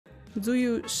Do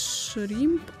you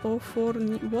shrimp or for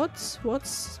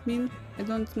what's mean? I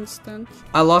don't understand.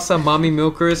 I lost some mommy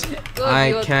milkers.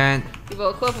 I can't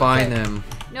find them.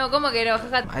 No, ¿cómo que no?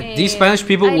 These Spanish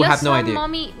people will have no idea.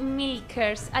 Mommy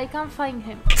milkers. I can't find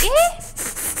him. Eh?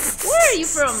 Where are you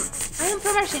from? I am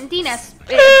from Argentina.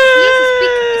 Please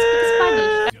speak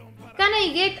Spanish. Can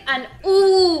I get an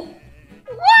ubu?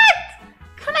 What?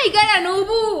 Can I get an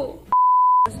ubu?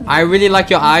 I really like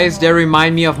your eyes. They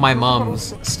remind me of my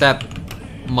mom's step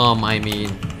mom. I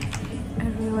mean. I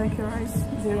really like your eyes.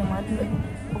 They remind me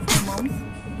of my mom's.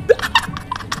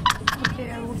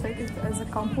 Okay, I will take it as a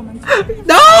compliment.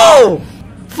 No!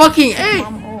 Fucking A!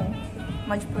 Mom, oh,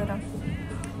 much better.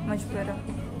 Much better.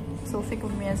 So think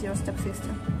of me as your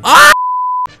stepsister.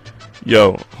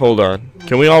 Yo, hold on.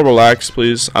 Can we all relax,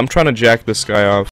 please? I'm trying to jack this guy off.